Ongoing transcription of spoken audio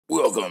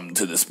Welcome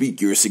to the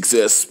Speak Your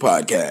Success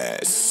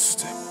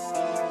podcast.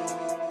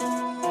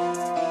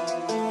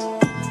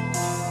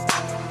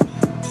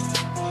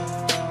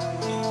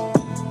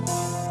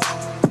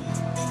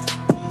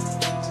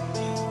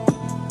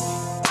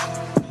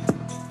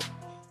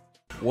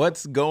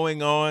 What's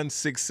going on,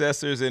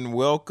 successors, and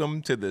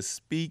welcome to the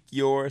Speak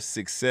Your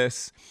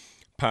Success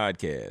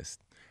podcast.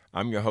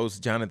 I'm your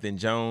host, Jonathan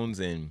Jones,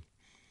 and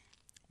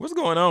what's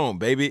going on,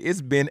 baby?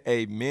 It's been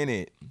a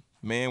minute.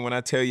 Man, when I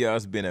tell y'all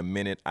it's been a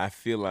minute, I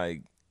feel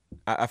like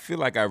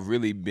I've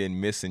really been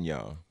missing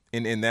y'all.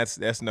 And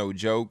that's no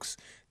jokes,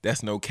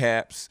 that's no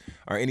caps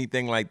or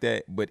anything like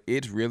that, but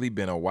it's really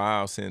been a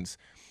while since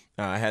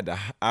I had the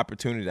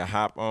opportunity to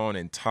hop on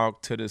and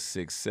talk to the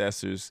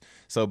successors.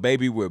 So,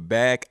 baby, we're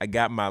back. I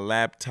got my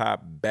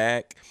laptop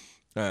back.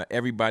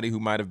 Everybody who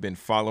might have been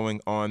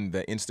following on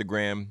the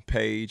Instagram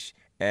page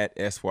at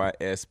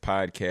SYS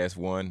Podcast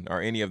 1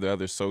 or any of the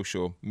other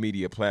social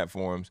media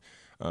platforms,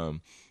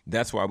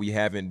 that's why we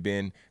haven't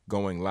been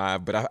going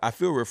live. But I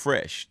feel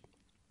refreshed.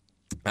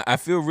 I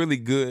feel really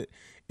good.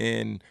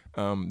 And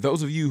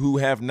those of you who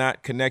have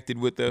not connected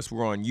with us,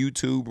 we're on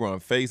YouTube, we're on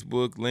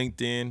Facebook,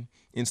 LinkedIn,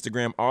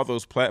 Instagram, all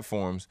those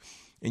platforms.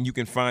 And you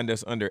can find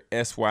us under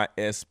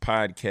SYS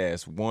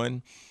Podcast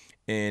 1.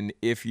 And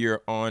if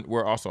you're on,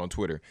 we're also on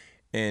Twitter.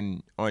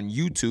 And on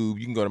YouTube,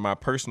 you can go to my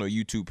personal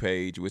YouTube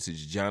page, which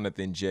is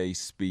Jonathan J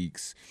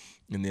Speaks.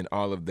 And then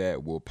all of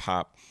that will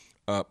pop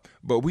up.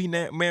 But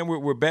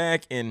we're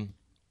back. And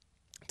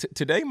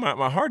today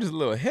my heart is a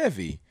little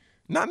heavy.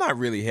 Not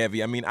really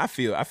heavy. I mean, I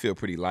feel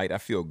pretty light. I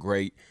feel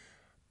great.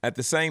 At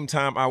the same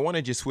time, I want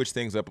to just switch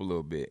things up a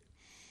little bit.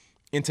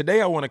 And today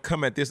I want to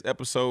come at this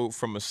episode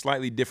from a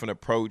slightly different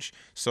approach.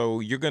 So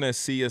you're going to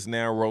see us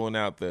now rolling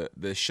out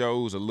the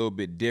shows a little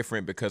bit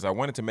different because I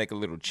wanted to make a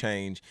little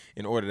change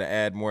in order to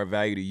add more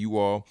value to you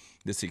all,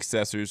 the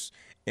successors.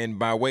 And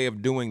by way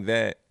of doing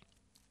that,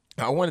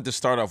 I wanted to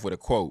start off with a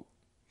quote.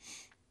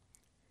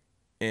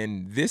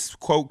 And this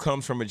quote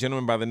comes from a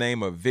gentleman by the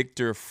name of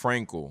Viktor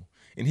Frankl.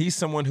 And he's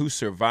someone who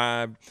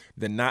survived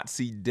the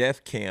Nazi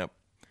death camp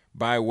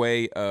by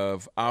way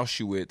of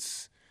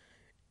Auschwitz.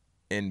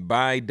 And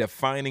by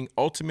defining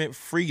ultimate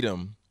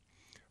freedom,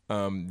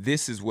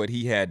 this is what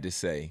he had to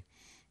say.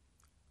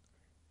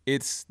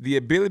 It's the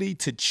ability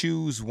to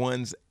choose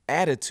one's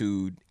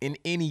attitude in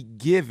any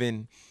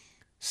given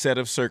set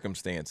of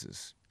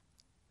circumstances.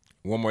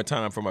 One more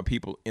time for my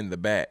people in the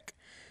back.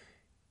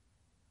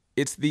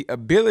 It's the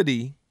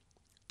ability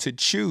to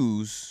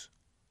choose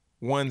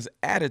one's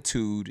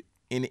attitude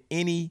in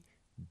any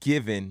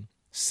given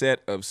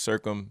set of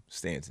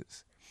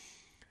circumstances.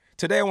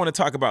 Today, I want to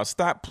talk about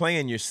stop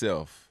playing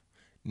yourself.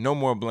 No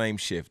more blame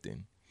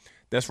shifting.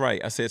 That's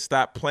right. I said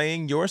stop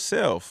playing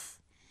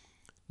yourself.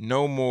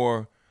 No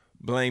more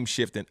blame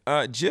shifting.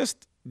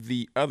 Just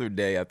the other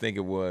day, I think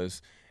it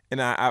was,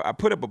 and I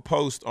put up a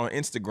post on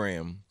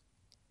Instagram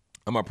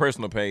on my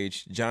personal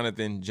page,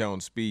 Jonathan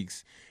Jones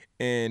Speaks,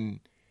 and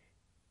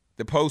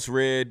the post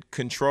read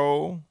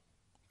Control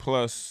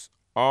plus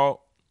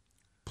Alt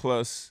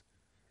plus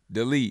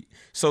Delete.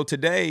 So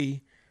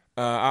today,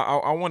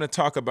 I want to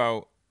talk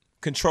about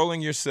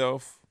controlling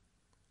yourself,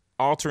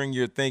 altering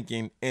your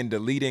thinking, and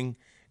deleting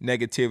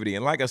negativity.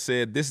 And like I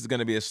said, this is going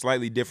to be a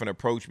slightly different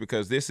approach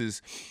because this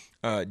is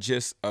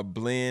just a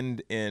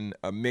blend and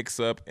a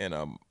mix-up and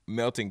a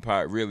melting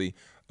pot, really,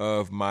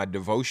 of my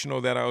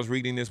devotional that I was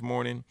reading this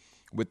morning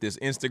with this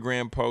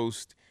Instagram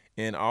post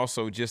and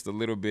also just a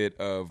little bit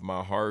of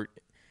my heart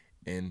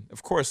and,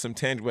 of course, some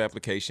tangible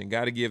application.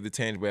 Got to give the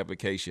tangible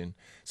application.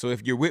 So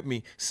if you're with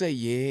me, say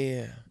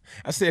yeah.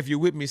 I say if you're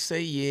with me,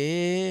 say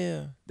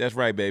yeah. That's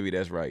right, baby.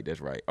 That's right. That's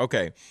right.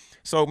 Okay.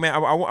 So, man,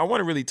 I want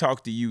to really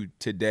talk to you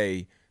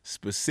today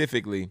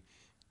specifically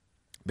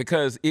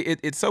because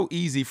it's so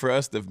easy for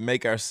us to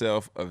make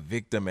ourselves a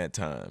victim at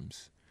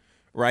times,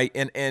 right?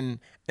 And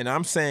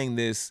I'm saying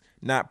this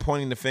not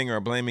pointing the finger or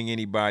blaming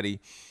anybody,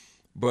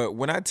 but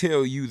when I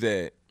tell you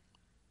that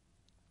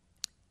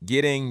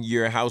getting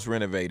your house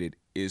renovated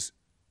is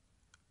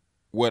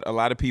what a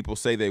lot of people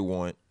say they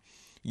want.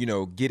 You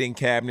know, getting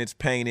cabinets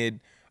painted,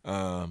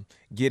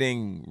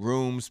 getting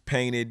rooms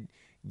painted,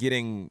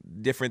 getting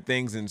different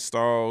things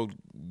installed,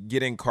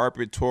 getting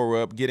carpet tore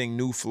up, getting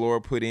new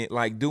floor put in,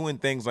 like doing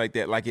things like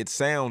that. Like it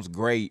sounds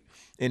great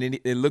and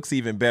it looks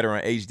even better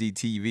on HD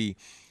TV.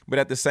 But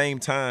at the same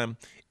time,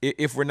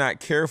 if we're not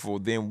careful,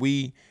 then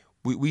we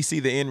see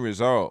the end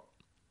result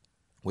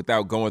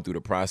without going through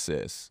the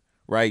process.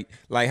 Right?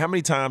 Like how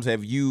many times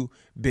have you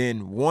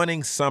been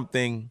wanting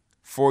something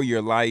for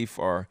your life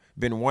or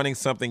been wanting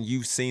something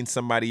you've seen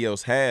somebody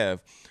else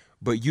have,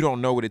 but you don't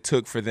know what it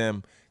took for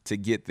them to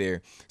get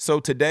there? So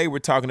today we're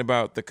talking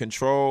about the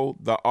control,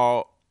 the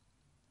alt,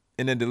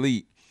 and the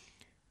delete.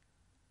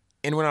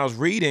 And when I was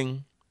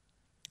reading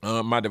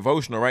my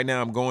devotional, right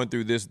now I'm going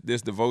through this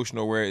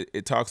devotional where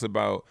it talks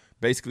about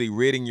basically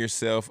ridding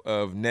yourself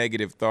of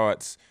negative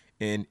thoughts.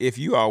 And if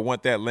you all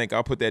want that link,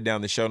 I'll put that down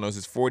in the show notes.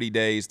 It's 40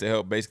 days to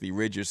help basically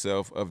rid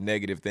yourself of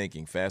negative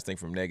thinking, fasting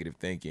from negative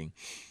thinking.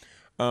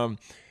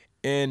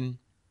 And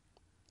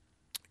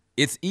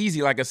it's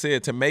easy, like I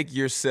said, to make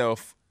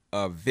yourself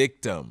a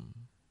victim,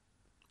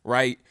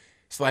 right?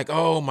 It's like,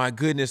 oh my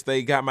goodness,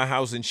 they got my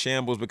house in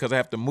shambles because I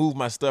have to move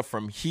my stuff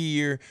from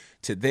here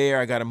to there.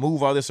 I got to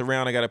move all this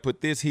around. I got to put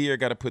this here. I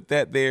got to put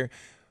that there.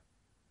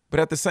 But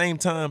at the same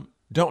time,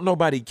 don't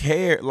nobody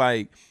care.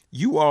 Like,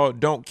 you all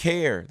don't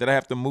care that I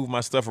have to move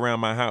my stuff around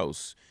my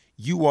house.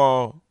 You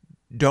all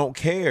don't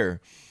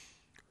care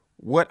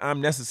what I'm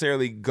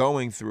necessarily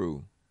going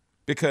through,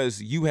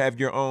 because you have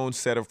your own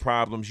set of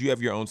problems. You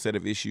have your own set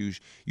of issues.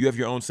 You have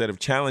your own set of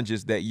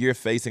challenges that you're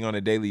facing on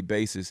a daily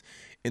basis.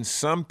 And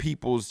some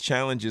people's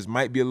challenges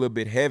might be a little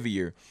bit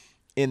heavier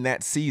in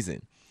that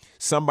season.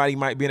 Somebody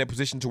might be in a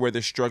position to where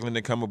they're struggling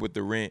to come up with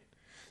the rent.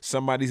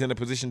 Somebody's in a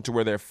position to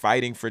where they're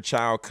fighting for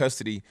child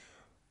custody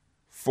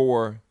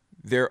for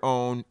their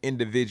own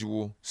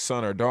individual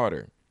son or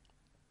daughter.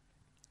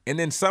 And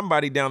then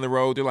somebody down the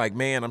road, they're like,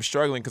 man, I'm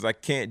struggling because I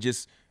can't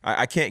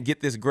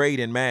get this grade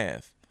in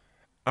math.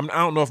 I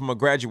don't know if I'm gonna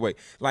graduate.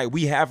 Like,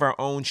 we have our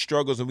own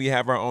struggles and we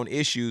have our own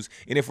issues.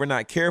 And if we're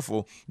not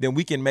careful, then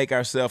we can make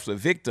ourselves a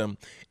victim.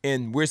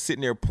 And we're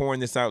sitting there pouring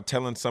this out,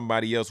 telling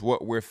somebody else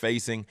what we're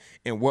facing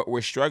and what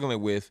we're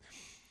struggling with.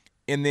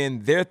 And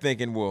then they're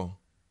thinking, well,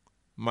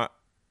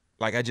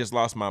 I just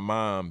lost my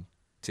mom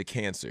to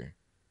cancer.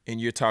 And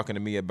you're talking to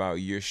me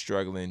about you're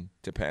struggling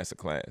to pass a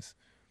class.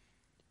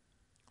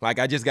 Like,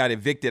 I just got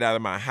evicted out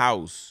of my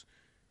house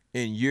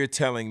and you're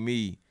telling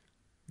me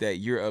that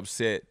you're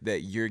upset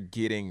that you're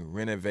getting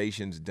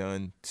renovations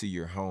done to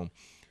your home.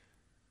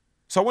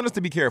 So I want us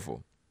to be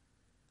careful.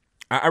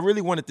 I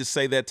really wanted to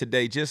say that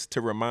today just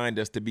to remind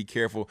us to be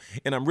careful.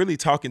 And I'm really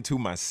talking to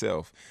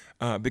myself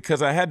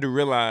because I had to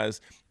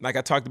realize, like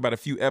I talked about a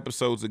few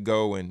episodes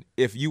ago, and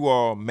if you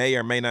all may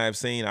or may not have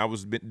seen, I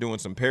was doing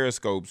some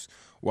periscopes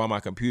while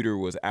my computer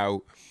was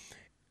out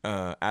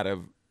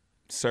of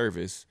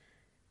service.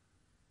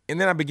 And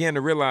then I began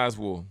to realize,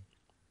 well,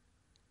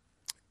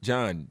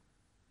 John,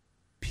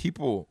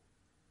 people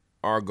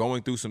are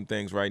going through some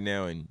things right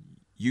now, and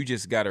you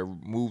just got to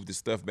move the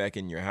stuff back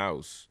in your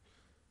house.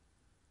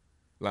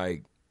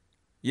 Like,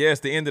 yeah,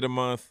 it's the end of the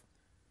month.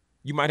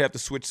 You might have to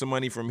switch some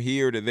money from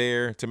here to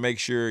there to make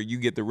sure you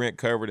get the rent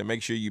covered and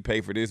make sure you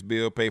pay for this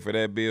bill, pay for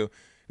that bill,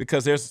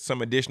 because there's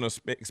some additional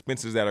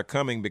expenses that are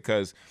coming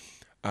because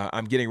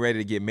I'm getting ready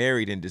to get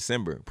married in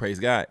December. Praise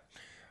God.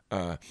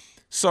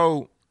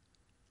 So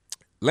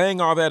laying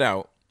all that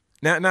out,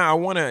 now I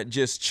want to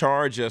just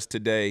charge us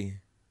today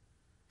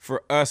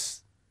for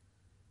us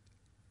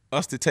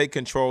to take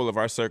control of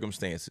our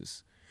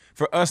circumstances,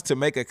 for us to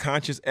make a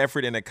conscious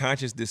effort and a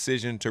conscious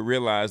decision to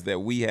realize that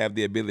we have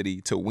the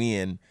ability to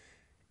win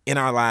in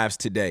our lives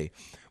today.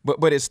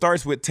 But it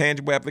starts with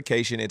tangible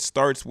application. It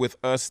starts with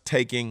us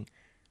taking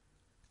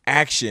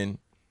action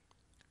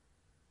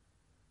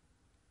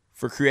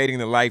for creating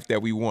the life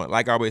that we want.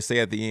 Like I always say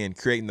at the end,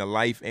 creating the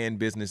life and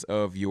business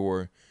of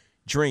your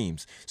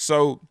dreams.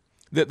 So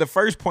the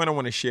first point I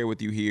want to share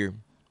with you here,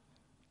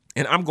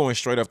 and I'm going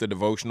straight off the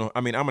devotional.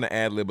 I mean, I'm going to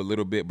ad lib a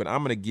little bit, but I'm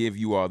going to give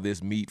you all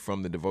this meat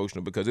from the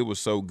devotional because it was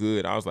so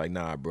good. I was like,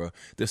 nah, bro,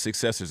 the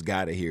successors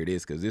got to hear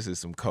this because this is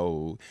some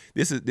cold.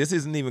 This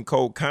isn't even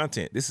cold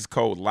content. This is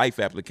cold life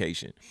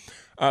application.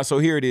 So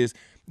here it is.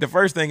 The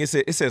first thing it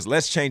says,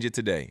 let's change it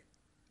today.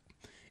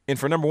 And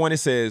for number one, it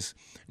says,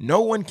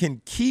 no one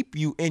can keep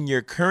you in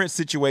your current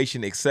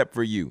situation except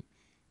for you.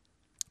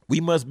 We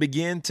must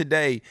begin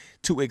today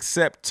to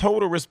accept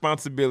total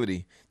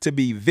responsibility, to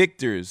be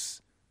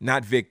victors,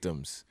 not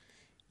victims.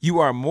 You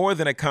are more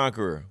than a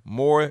conqueror,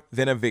 more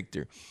than a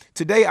victor.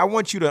 Today, I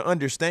want you to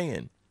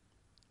understand,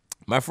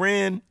 my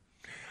friend,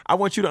 I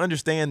want you to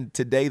understand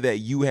today that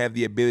you have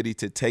the ability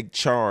to take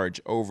charge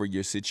over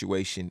your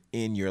situation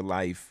in your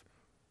life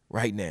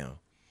right now.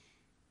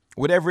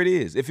 Whatever it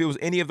is, if it was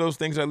any of those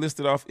things I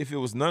listed off, if it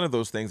was none of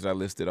those things that I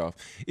listed off,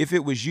 if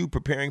it was you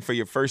preparing for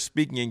your first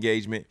speaking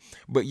engagement,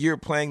 but you're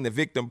playing the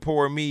victim,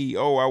 poor me,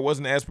 oh, I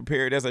wasn't as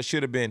prepared as I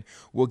should have been,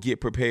 well,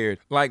 get prepared.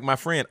 Like, my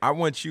friend, I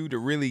want you to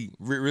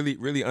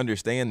really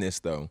understand this,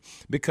 though,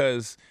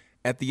 because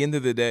at the end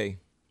of the day,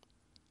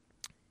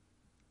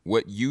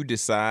 what you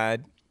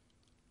decide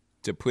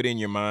to put in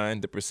your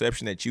mind, the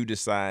perception that you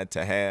decide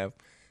to have,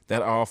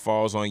 that all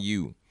falls on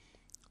you.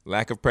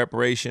 Lack of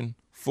preparation,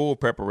 full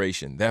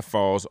preparation, that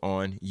falls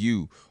on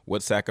you.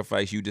 What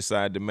sacrifice you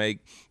decide to make,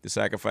 the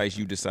sacrifice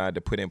you decide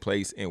to put in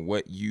place, and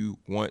what you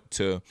want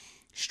to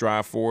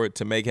strive for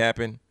to make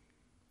happen,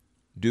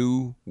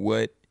 do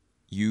what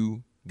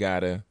you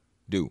gotta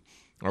do.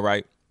 All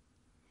right.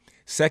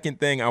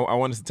 Second thing I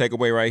want us to take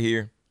away right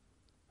here,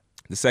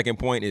 the second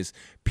point is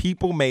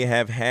people may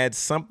have had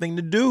something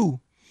to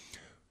do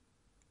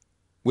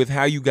with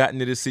how you got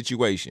into this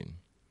situation,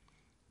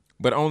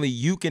 but only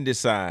you can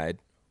decide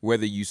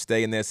whether you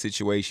stay in that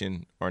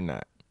situation or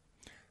not.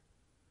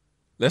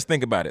 Let's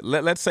think about it.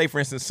 Let's say, for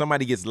instance,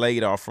 somebody gets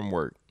laid off from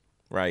work,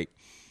 right?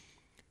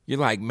 You're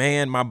like,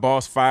 man, my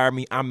boss fired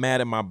me. I'm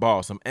mad at my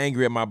boss. I'm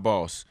angry at my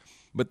boss.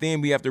 But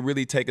then we have to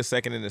really take a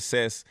second and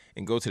assess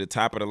and go to the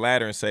top of the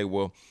ladder and say,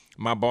 well,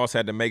 my boss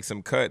had to make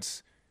some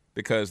cuts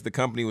because the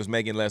company was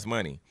making less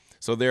money.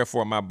 So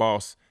therefore, my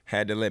boss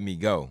had to let me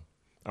go,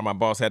 or my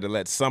boss had to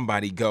let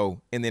somebody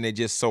go, and then it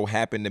just so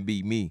happened to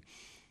be me.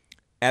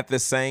 At the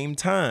same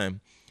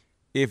time,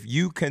 if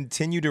you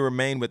continue to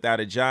remain without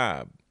a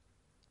job,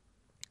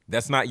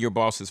 that's not your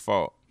boss's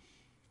fault.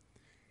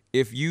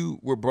 If you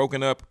were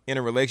broken up in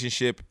a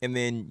relationship and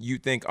then you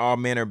think all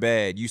men are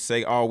bad, you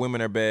say all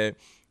women are bad,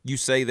 you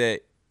say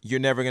that you're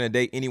never going to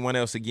date anyone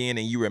else again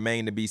and you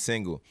remain to be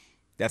single,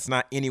 that's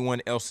not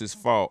anyone else's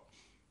fault.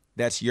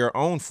 That's your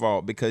own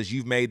fault because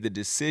you've made the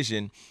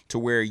decision to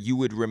where you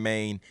would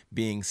remain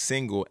being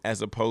single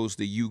as opposed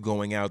to you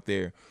going out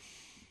there.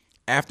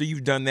 After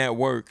you've done that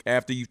work,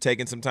 after you've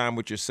taken some time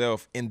with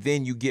yourself, and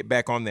then you get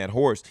back on that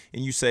horse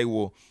and you say,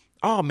 well,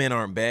 all men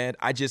aren't bad.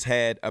 I just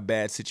had a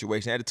bad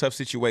situation. I had a tough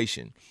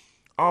situation.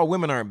 All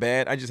women aren't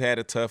bad. I just had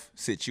a tough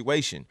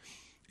situation.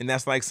 And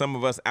that's like some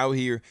of us out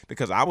here,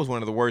 because I was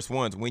one of the worst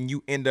ones. When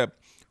you end up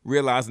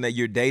realizing that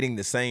you're dating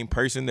the same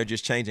person, they're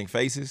just changing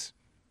faces.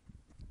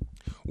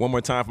 One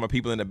more time for my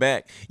people in the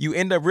back. You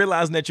end up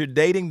realizing that you're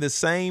dating the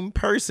same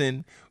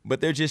person, but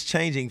they're just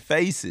changing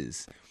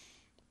faces.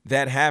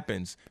 That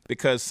happens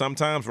because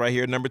sometimes, right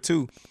here, number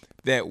 2,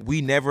 that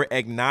we never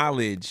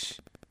acknowledge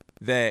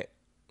that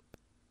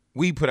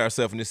we put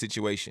ourselves in this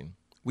situation.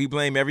 We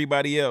blame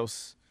everybody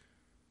else,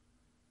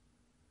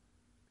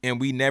 and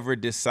we never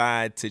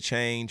decide to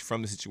change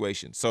from the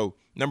situation. So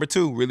number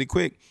 2, really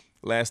quick,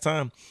 last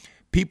time,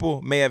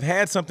 people may have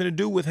had something to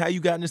do with how you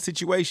got in the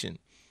situation,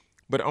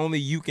 but only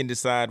you can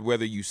decide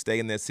whether you stay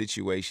in that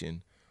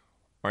situation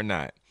or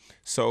not.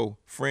 So,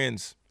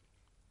 friends,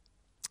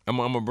 I'm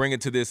gonna bring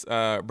it to this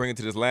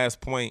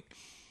last point,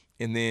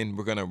 and then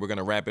we're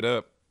gonna wrap it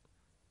up.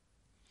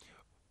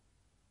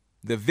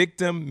 The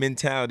victim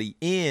mentality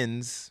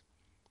ends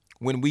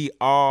when we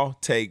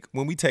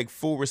take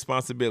full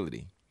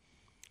responsibility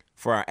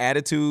for our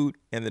attitude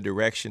and the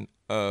direction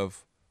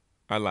of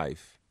our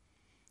life.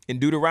 In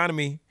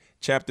Deuteronomy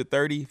chapter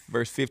 30,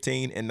 verse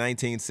 15 and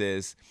 19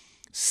 says,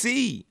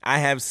 "See, I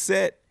have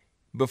set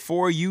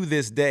before you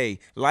this day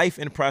life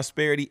and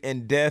prosperity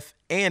and death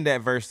and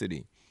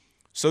adversity.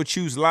 So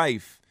choose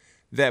life,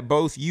 that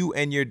both you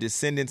and your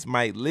descendants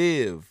might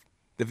live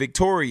the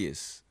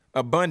victorious,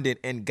 abundant,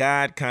 and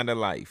God kind of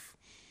life."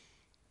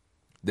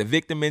 The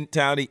victim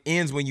mentality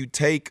ends when you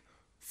take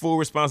full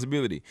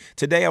responsibility.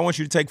 Today, I want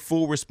you to take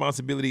full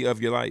responsibility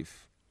of your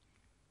life.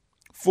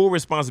 Full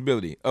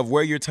responsibility of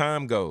where your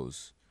time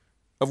goes,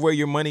 of where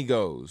your money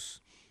goes,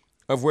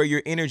 of where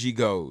your energy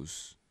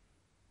goes.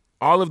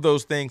 All of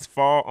those things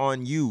fall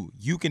on you.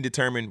 You can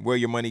determine where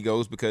your money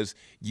goes because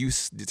you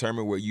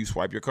determine where you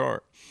swipe your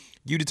card.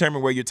 You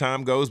determine where your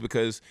time goes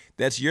because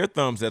that's your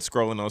thumbs that's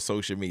scrolling on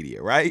social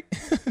media, right?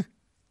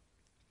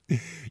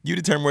 You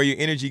determine where your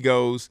energy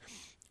goes,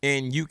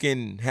 and you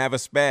can have a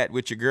spat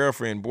with your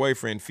girlfriend,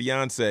 boyfriend,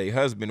 fiance,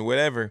 husband,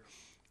 whatever,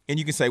 and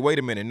you can say, wait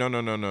a minute, no.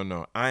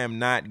 I'm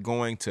not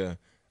going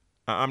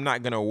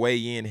to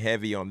weigh in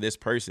heavy on this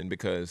person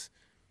because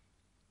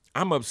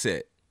I'm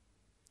upset.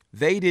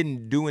 They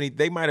didn't do anything.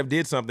 They might have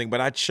did something, but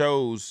I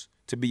chose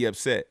to be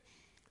upset.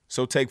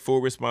 So take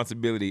full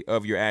responsibility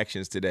of your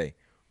actions today.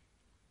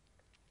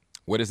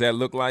 What does that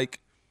look like?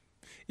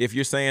 If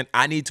you're saying,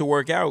 I need to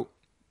work out,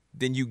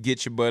 then you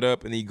get your butt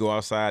up and then you go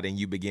outside and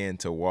you begin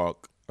to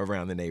walk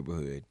around the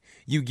neighborhood.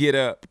 You get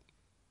up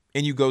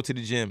and you go to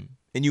the gym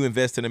and you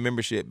invest in a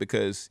membership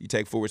because you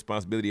take full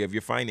responsibility of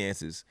your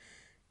finances.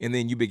 And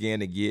then you began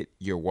to get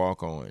your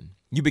walk on.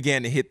 You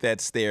began to hit that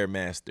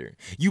Stairmaster.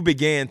 You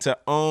began to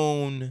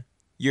own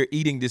your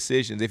eating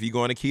decisions. If you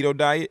go on a keto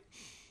diet,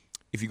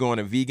 if you go on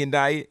a vegan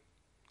diet,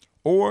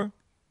 or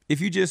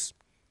if you just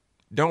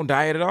don't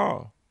diet at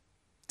all,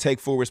 take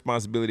full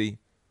responsibility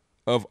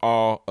of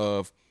all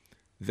of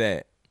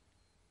that.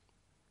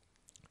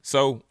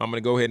 So I'm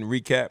going to go ahead and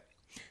recap.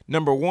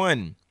 Number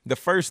 1, the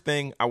first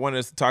thing I wanted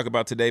us to talk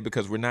about today,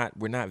 because we're not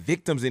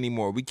victims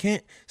anymore. We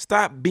can't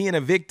stop being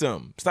a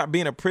victim. Stop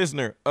being a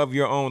prisoner of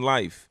your own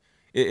life.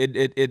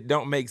 It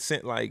don't make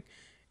sense.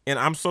 And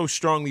I'm so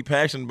strongly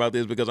passionate about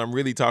this because I'm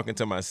really talking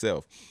to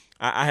myself.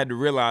 I had to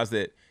realize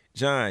that,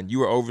 John,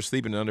 you are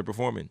oversleeping and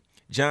underperforming.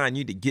 John,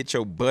 you need to get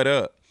your butt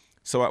up.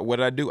 So what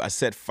did I do? I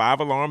set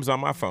 5 alarms on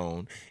my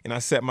phone, and I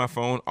set my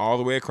phone all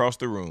the way across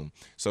the room.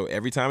 So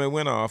every time it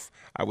went off,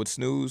 I would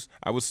snooze,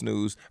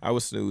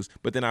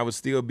 but then I would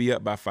still be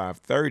up by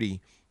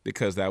 5:30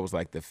 because that was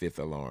like the 5th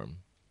alarm.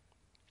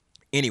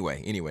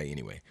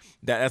 Anyway,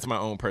 that's my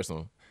own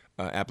personal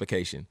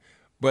application.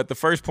 But the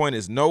first point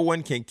is no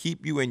one can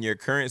keep you in your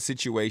current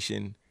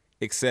situation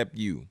except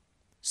you.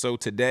 So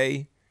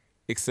today,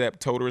 accept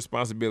total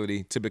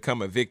responsibility to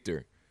become a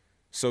victor.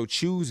 So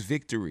choose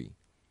victory.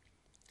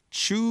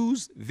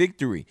 Choose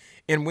victory.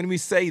 And when we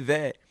say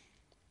that,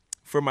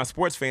 for my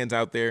sports fans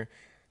out there,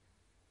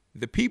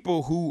 the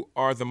people who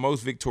are the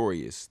most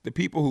victorious, the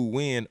people who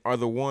win are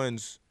the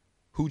ones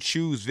who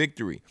choose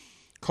victory.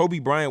 Kobe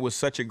Bryant was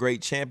such a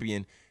great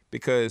champion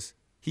because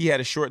he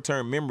had a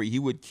short-term memory. He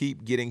would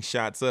keep getting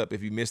shots up.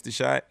 If he missed a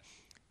shot,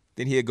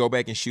 then he'd go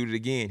back and shoot it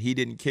again. He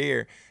didn't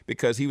care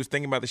because he was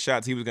thinking about the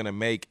shots he was going to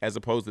make as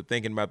opposed to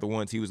thinking about the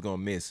ones he was going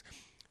to miss.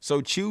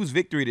 So choose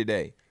victory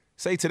today.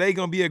 Say today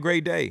gonna be a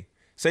great day.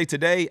 Say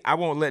today I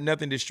won't let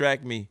nothing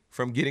distract me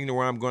from getting to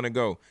where I'm gonna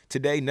go.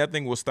 Today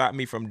nothing will stop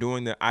me from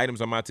doing the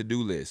items on my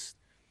to-do list.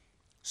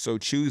 So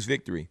choose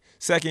victory.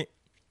 Second,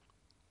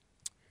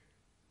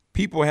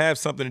 people have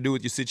something to do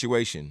with your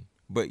situation,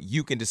 but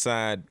you can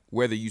decide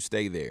whether you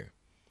stay there.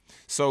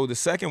 So the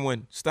second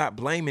one, stop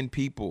blaming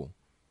people.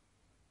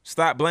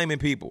 Stop blaming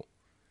people.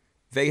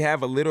 They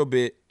have a little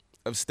bit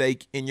of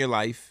stake in your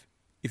life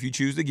if you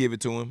choose to give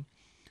it to them.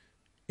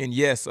 And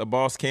yes, a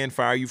boss can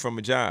fire you from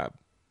a job.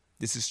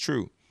 This is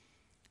true.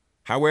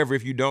 However,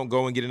 if you don't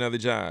go and get another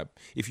job,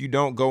 if you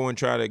don't go and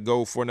try to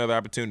go for another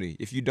opportunity,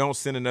 if you don't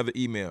send another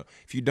email,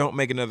 if you don't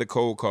make another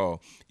cold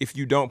call, if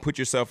you don't put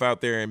yourself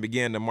out there and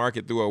begin to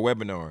market through a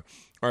webinar,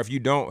 or if you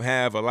don't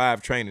have a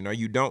live training, or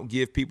you don't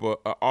give people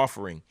an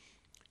offering,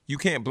 you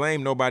can't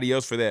blame nobody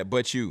else for that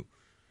but you.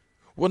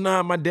 Well,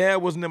 nah, my dad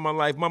wasn't in my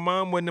life. My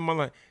mom wasn't in my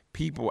life.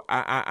 People,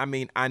 I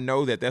mean, I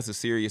know that that's a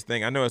serious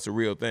thing. I know it's a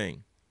real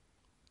thing.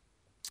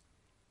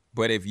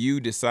 But if you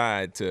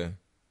decide to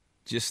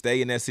just stay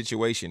in that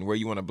situation where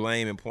you want to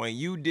blame and point,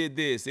 you did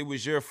this, it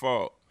was your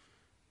fault.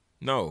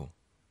 No,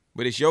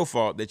 but it's your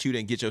fault that you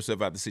didn't get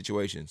yourself out the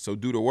situation. So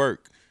do the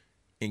work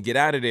and get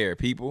out of there,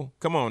 people.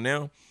 Come on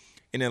now.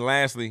 And then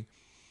lastly,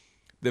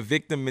 the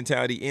victim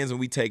mentality ends when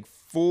we take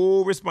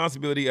full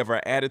responsibility of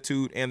our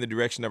attitude and the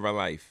direction of our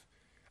life.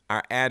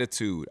 Our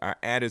attitude. I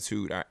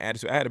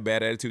had a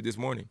bad attitude this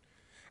morning.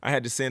 I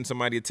had to send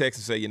somebody a text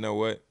and say, you know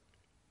what?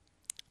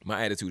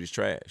 My attitude is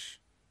trash.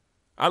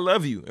 I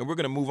love you, and we're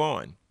going to move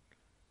on.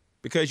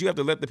 Because you have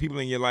to let the people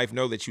in your life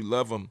know that you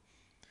love them.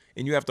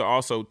 And you have to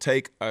also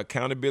take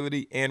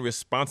accountability and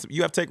responsibility.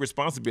 You have to take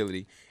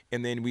responsibility.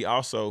 And then we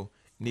also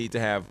need to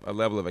have a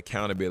level of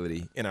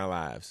accountability in our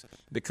lives.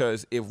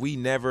 Because if we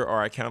never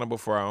are accountable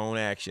for our own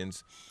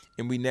actions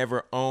and we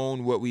never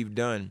own what we've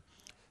done,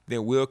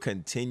 then we'll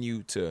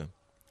continue to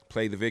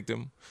play the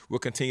victim. We'll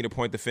continue to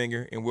point the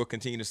finger, and we'll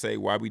continue to say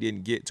why we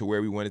didn't get to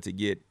where we wanted to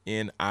get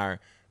in our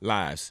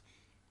lives.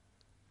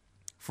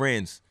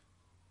 Friends,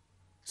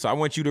 so I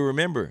want you to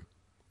remember,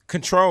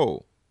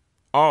 Control,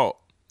 Alt,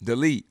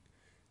 Delete.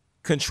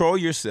 Control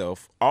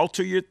yourself,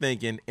 alter your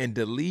thinking, and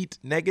delete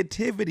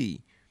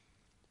negativity.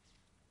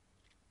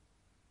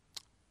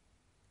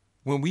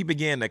 When we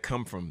began to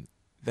come from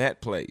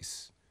that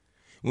place,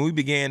 when we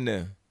began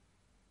to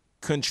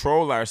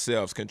control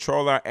ourselves,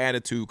 control our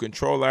attitude,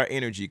 control our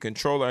energy,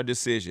 control our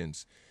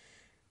decisions,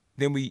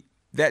 then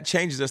that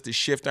changes us to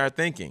shift our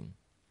thinking.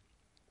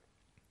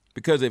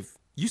 Because if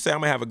you say, I'm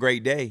going to have a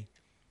great day,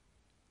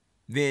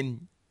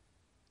 then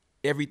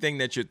everything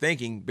that you're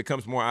thinking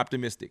becomes more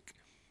optimistic.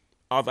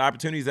 All the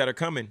opportunities that are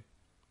coming,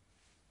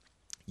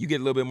 you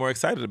get a little bit more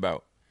excited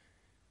about.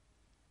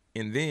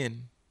 And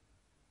then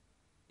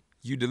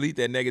you delete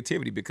that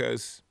negativity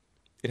because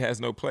it has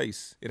no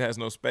place. It has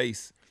no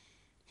space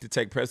to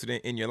take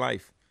precedent in your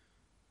life.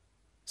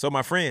 So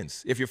my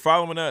friends, if you're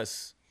following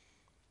us,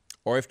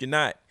 or if you're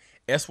not,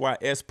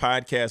 SYS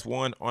Podcast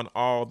 1 on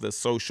all the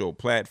social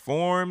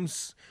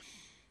platforms.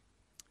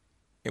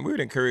 And we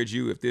would encourage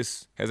you, if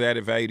this has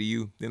added value to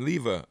you, then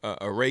leave a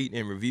rate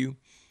and review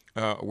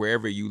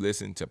wherever you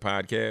listen to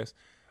podcasts,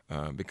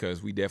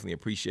 because we definitely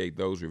appreciate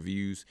those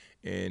reviews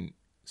and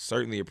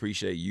certainly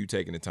appreciate you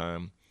taking the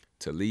time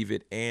to leave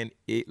it and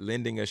it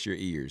lending us your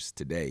ears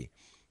today,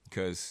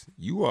 because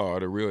you are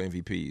the real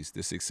MVPs,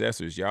 the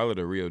successors. Y'all are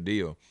the real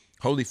deal.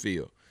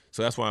 Holyfield.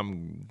 So that's why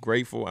I'm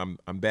grateful.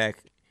 I'm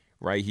back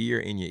right here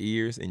in your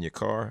ears, in your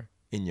car,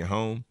 in your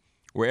home,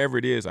 wherever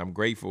it is. I'm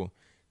grateful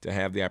to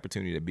have the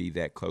opportunity to be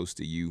that close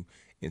to you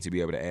and to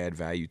be able to add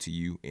value to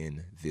you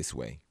in this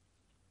way.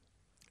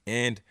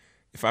 And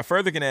if I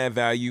further can add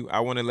value,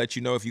 I want to let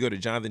you know, if you go to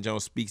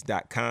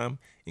jonathanjonespeaks.com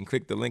and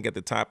click the link at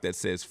the top that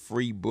says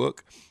free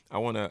book, I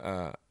want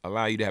to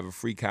allow you to have a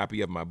free copy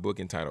of my book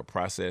entitled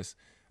Process,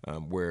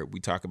 where we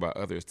talk about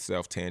other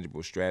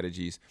self-tangible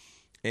strategies.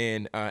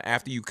 And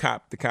after you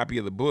cop the copy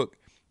of the book,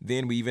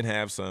 then we even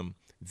have some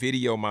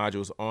video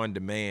modules on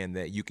demand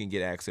that you can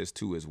get access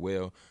to as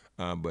well.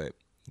 But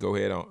go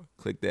ahead and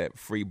click that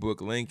free book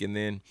link, and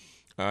then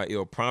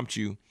it'll prompt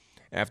you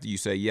after you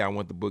say, yeah, I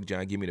want the book,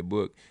 John, give me the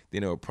book.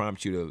 Then it'll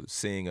prompt you to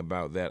sing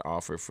about that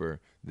offer for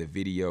the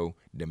video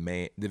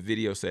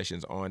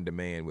sessions on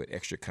demand with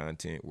extra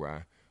content where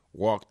I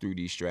walk through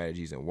these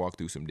strategies and walk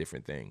through some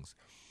different things.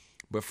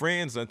 But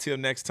friends, until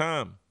next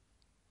time,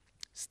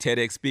 it's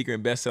TEDx speaker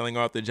and best-selling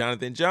author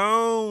Jonathan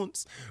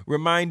Jones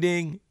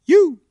reminding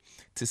you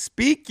to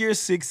speak your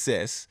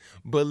success,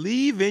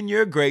 believe in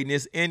your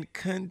greatness, and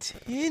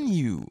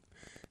continue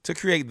to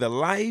create the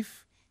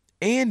life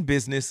and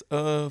business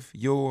of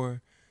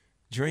your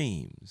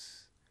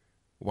dreams.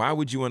 Why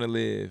would you want to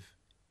live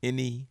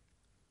any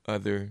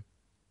other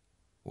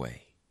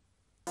way?